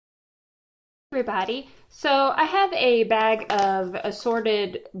Everybody. So I have a bag of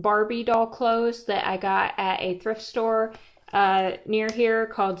assorted Barbie doll clothes that I got at a thrift store near here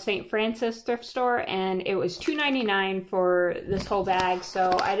called St. Francis Thrift Store, and it was $2.99 for this whole bag,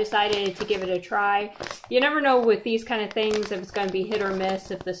 so I decided to give it a try. You never know with these kind of things if it's going to be hit or miss,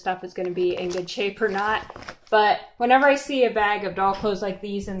 if the stuff is going to be in good shape or not. But whenever I see a bag of doll clothes like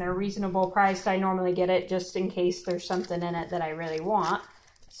these and they're reasonable priced, I normally get it just in case there's something in it that I really want.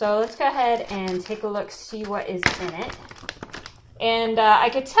 So let's go ahead and take a look, see what is in it. And I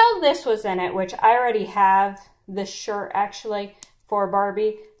could tell this was in it, which I already have this shirt actually for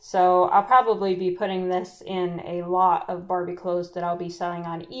Barbie. So I'll probably be putting this in a lot of Barbie clothes that I'll be selling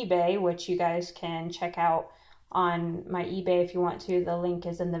on eBay, which you guys can check out on my eBay if you want to. The link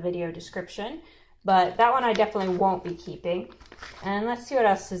is in the video description. But that one I definitely won't be keeping. And let's see what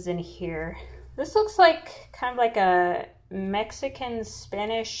else is in here. This looks like kind of like a Mexican,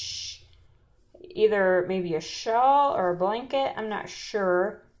 Spanish, either maybe a shawl or a blanket. I'm not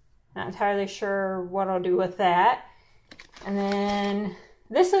sure. Not entirely sure what I'll do with that. And then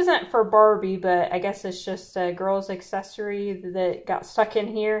this isn't for Barbie, but I guess it's just a girl's accessory that got stuck in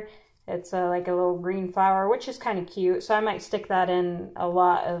here. It's like a little green flower, which is kind of cute. So I might stick that in a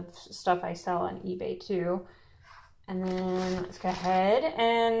lot of stuff I sell on eBay too. And then let's go ahead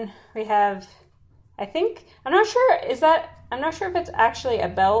and we have, I'm not sure if it's actually a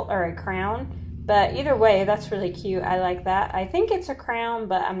belt or a crown, but either way, that's really cute. I like that. I think it's a crown,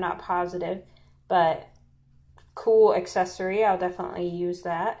 but I'm not positive. But cool accessory. I'll definitely use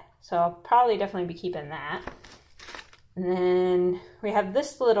that. So I'll probably definitely be keeping that. And then we have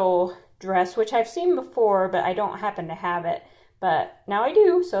this little dress, which I've seen before, but I don't happen to have it. But now I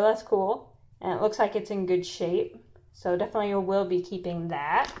do, so that's cool. And it looks like it's in good shape. So definitely will be keeping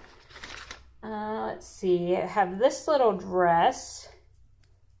that. Let's see, I have this little dress,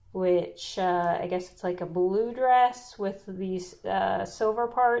 which I guess it's like a blue dress with these silver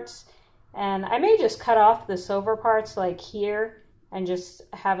parts. And I may just cut off the silver parts like here and just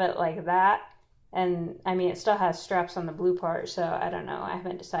have it like that. And I mean, it still has straps on the blue part, so I don't know. I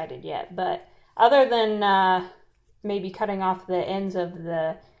haven't decided yet. But other than maybe cutting off the ends of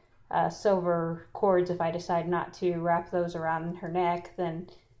the silver cords, if I decide not to wrap those around her neck, then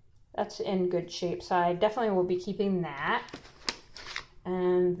that's in good shape. So I definitely will be keeping that.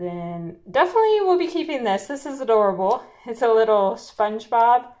 And then definitely will be keeping this. This is adorable. It's a little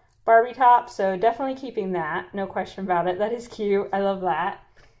SpongeBob Barbie top, so definitely keeping that. No question about it. That is cute. I love that.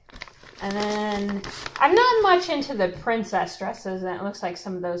 And then I'm not much into the princess dresses, and it looks like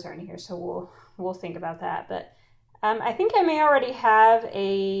some of those are in here, so we'll think about that. But I think I may already have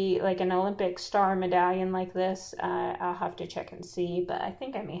an Olympic star medallion like this. I'll have to check and see, but I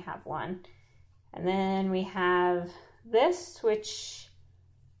think I may have one. And then we have this, which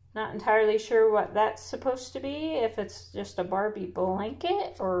not entirely sure what that's supposed to be, if it's just a Barbie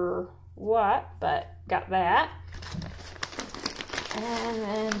blanket or what, but got that. And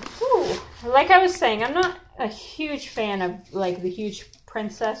then, like I was saying, I'm not a huge fan of like the huge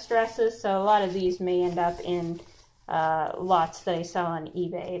princess dresses, so a lot of these may end up in lots that I sell on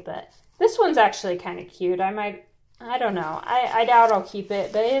eBay, but this one's actually kind of cute. I don't know. I doubt I'll keep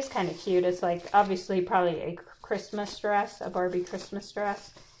it, but it is kind of cute. It's like obviously probably a Christmas dress, a Barbie Christmas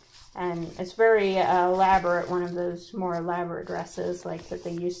dress. And it's very elaborate, one of those more elaborate dresses like that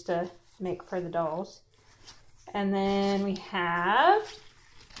they used to make for the dolls. And then we have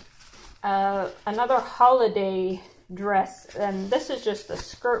another holiday dress, and this is just the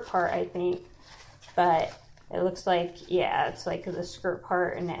skirt part, I think, but it looks like, yeah, it's like the skirt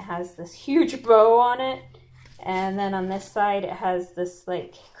part, and it has this huge bow on it. And then on this side, it has this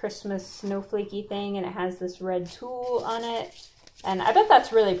like Christmas snowflakey thing, and it has this red tulle on it. And I bet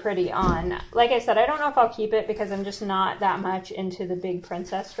that's really pretty on. Like I said, I don't know if I'll keep it because I'm just not that much into the big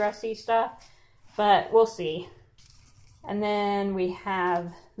princess dressy stuff, but we'll see. And then we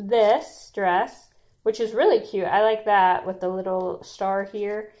have this dress, which is really cute. I like that with the little star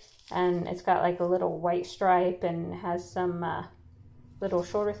here. And it's got like a little white stripe and has some little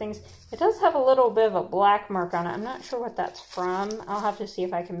shoulder things. It does have a little bit of a black mark on it. I'm not sure what that's from. I'll have to see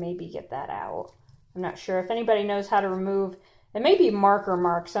if I can maybe get that out. I'm not sure. If anybody knows how to remove, it may be marker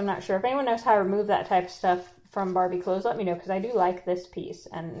marks. I'm not sure. If anyone knows how to remove that type of stuff from Barbie clothes, let me know, because I do like this piece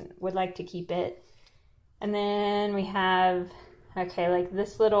and would like to keep it. And then we have, okay, like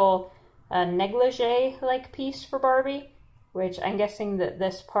this little negligee-like piece for Barbie, which I'm guessing that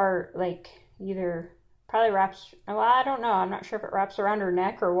this part, like, either probably wraps, well, I don't know. I'm not sure if it wraps around her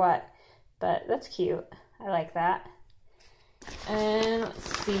neck or what, but that's cute. I like that. And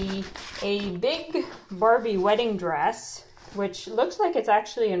let's see, a big Barbie wedding dress. which looks like it's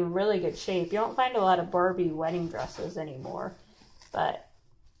actually in really good shape. You don't find a lot of Barbie wedding dresses anymore, but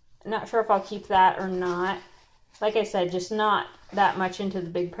I'm not sure if I'll keep that or not. Like I said, just not that much into the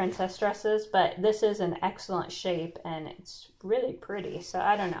big princess dresses, but this is in excellent shape and it's really pretty. So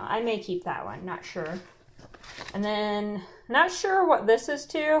I don't know. I may keep that one, not sure. And then, not sure what this is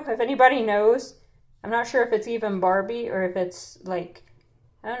too. If anybody knows, I'm not sure if it's even Barbie or if it's like,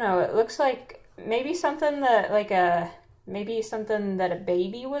 I don't know. It looks like maybe something that maybe something that a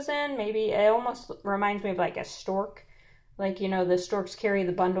baby was in. Maybe it almost reminds me of like a stork. Like, you know, the storks carry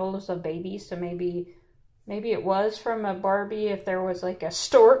the bundles of babies. So maybe it was from a Barbie if there was like a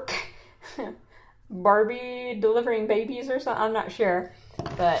stork Barbie delivering babies or something. I'm not sure,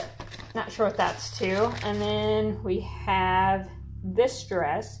 but not sure what that's too. And then we have this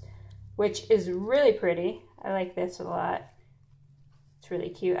dress, which is really pretty. I like this a lot. It's really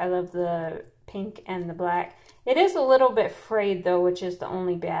cute. I love the pink and the black. It is a little bit frayed though, which is the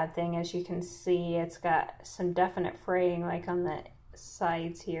only bad thing. As you can see, it's got some definite fraying like on the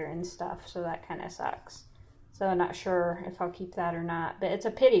sides here and stuff, so that kind of sucks. So I'm not sure if I'll keep that or not, but it's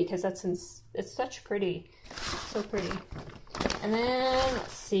a pity because it's such pretty, so pretty. And then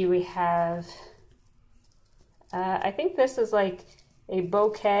let's see, we have, I think this is like a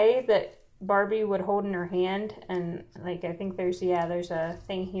bouquet that Barbie would hold in her hand, and like I think there's a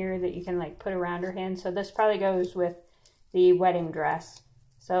thing here that you can like put around her hand. So this probably goes with the wedding dress.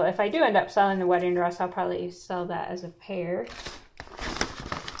 So if I do end up selling the wedding dress, I'll probably sell that as a pair.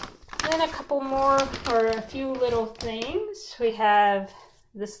 Then a couple more, or a few little things. We have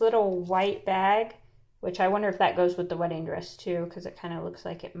this little white bag, which I wonder if that goes with the wedding dress too, because it kind of looks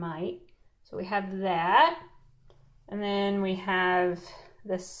like it might. So we have that. And then we have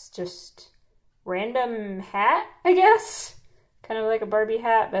this just random hat, I guess. Kind of like a Barbie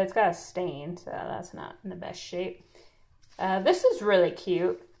hat, but it's got a stain, so that's not in the best shape. This is really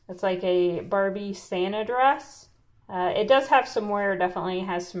cute. It's like a Barbie Santa dress. It does have some wear, definitely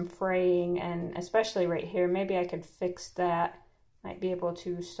has some fraying, and especially right here. Maybe I could fix that. Might be able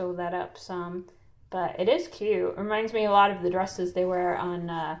to sew that up some. But it is cute. It reminds me a lot of the dresses they wear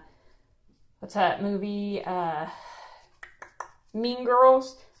on, what's that movie? Mean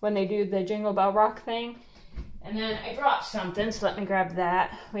Girls, when they do the Jingle Bell Rock thing. And then I dropped something, so let me grab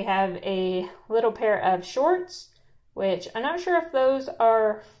that. We have a little pair of shorts, which I'm not sure if those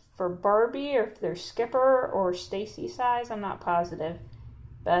are for Barbie or if they're Skipper or Stacy size. I'm not positive,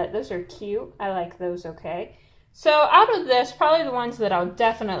 but those are cute. I like those okay. So out of this, probably the ones that I'll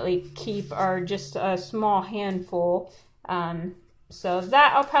definitely keep are just a small handful. So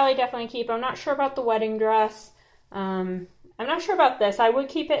that I'll probably definitely keep. I'm not sure about the wedding dress. I'm not sure about this. I would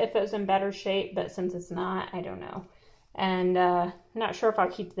keep it if it was in better shape, but since it's not, I don't know. And not sure if I'll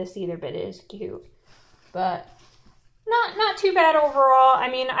keep this either, but it is cute. But not too bad overall. I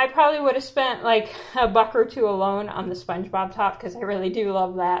mean, I probably would have spent like $1 or $2 alone on the SpongeBob top because I really do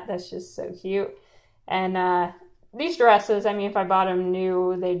love that. That's just so cute. And these dresses, I mean, if I bought them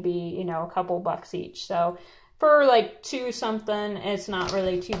new, they'd be, you know, a couple bucks each. So for like $2 something, it's not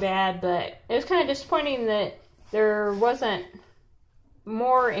really too bad. But it was kind of disappointing that there wasn't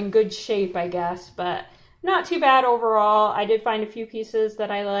more in good shape, I guess. But not too bad overall. I did find a few pieces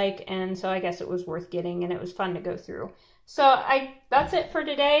that I like, and so I guess it was worth getting, and it was fun to go through. So that's it for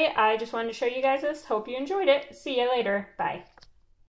today. I just wanted to show you guys this. Hope you enjoyed it. See you later. Bye.